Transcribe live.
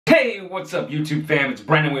Hey, what's up YouTube fam? It's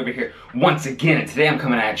Brendan Weaver here once again, and today I'm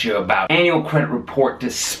coming at you about annual credit report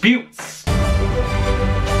disputes.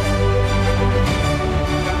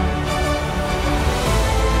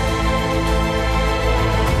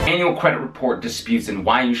 Annual credit report disputes and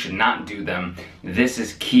why you should not do them. This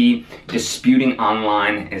is key. Disputing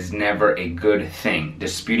online is never a good thing.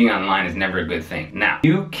 Disputing online is never a good thing. Now,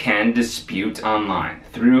 you can dispute online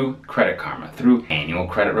through Credit Karma, through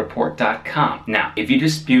annualcreditreport.com. Now, if you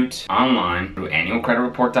dispute online through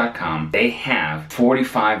annualcreditreport.com, they have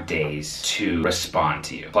 45 days to respond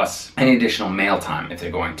to you, plus any additional mail time if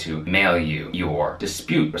they're going to mail you your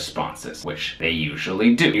dispute responses, which they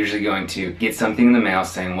usually do. Usually going to get something in the mail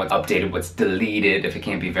saying what's updated, what's deleted if it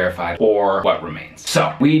can't be verified, or what remains.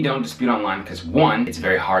 So we don't dispute online because one, it's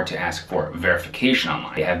very hard to ask for verification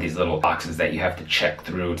online. They have these little boxes that you have to check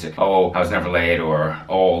through to, oh, I was never late or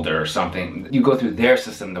old or something. You go through their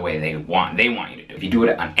system the way they want you to do. If you do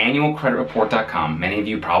it on annualcreditreport.com, many of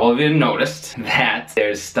you probably have noticed that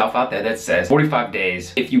there's stuff out there that says 45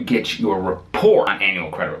 days if you get your report on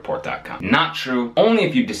annualcreditreport.com. Not true. Only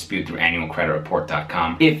if you dispute through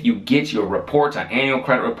annualcreditreport.com. If you get your reports on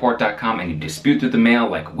annualcreditreport.com and you dispute through the mail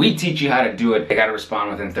like we teach you how to do it, they gotta respond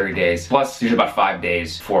within 30 days. Plus, usually about 5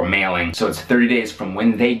 days for mailing. So it's 30 days from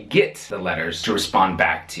when they get the letters to respond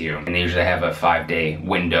back to you. And they usually have a 5-day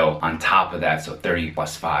window on top of that. So 30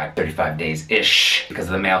 plus 5, 35 days-ish. Because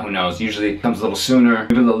of the mail, who knows? Usually it comes a little sooner,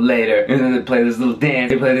 maybe a little later. And then they play this little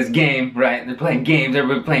dance, they play this game, right? They're playing games,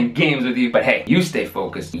 everybody playing games with you. But hey, you stay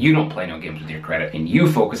focused. You don't play no games with your credit. And you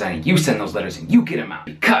focus on it, you send those letters and you get them out.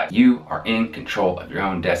 Because you are in control of your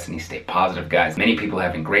own destiny. Stay positive, guys. Many people are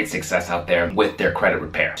having great success out there with their credit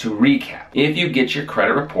repair. To recap, if you get your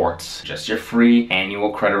credit reports, just your free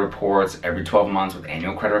annual credit reports every 12 months with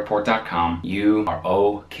annualcreditreport.com, you are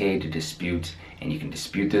okay to dispute, and you can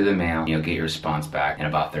dispute through the mail and you'll get your response back in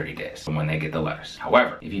about 30 days from when they get the letters.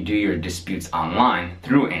 However, if you do your disputes online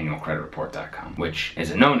through annualcreditreport.com, which is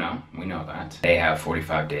a no-no, we know that, they have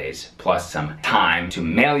 45 days plus some time to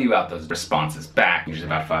mail you out those responses back, usually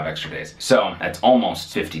about 5 extra days. So that's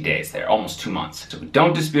almost 50 days there, almost 2 months. So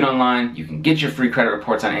don't dispute online. You can get your free credit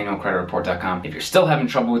reports on annualcreditreport.com. If you're still having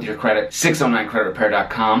trouble with your credit,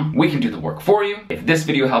 609creditrepair.com. We can do the work for you. If this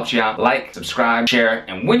video helps you out, like, subscribe, share,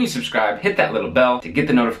 and when you subscribe, hit that little bell to get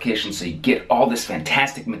the notifications so you get all this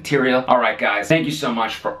fantastic material. Alright guys, thank you so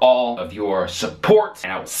much for all of your support,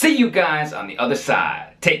 and I will see you guys on the other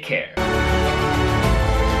side. Take care.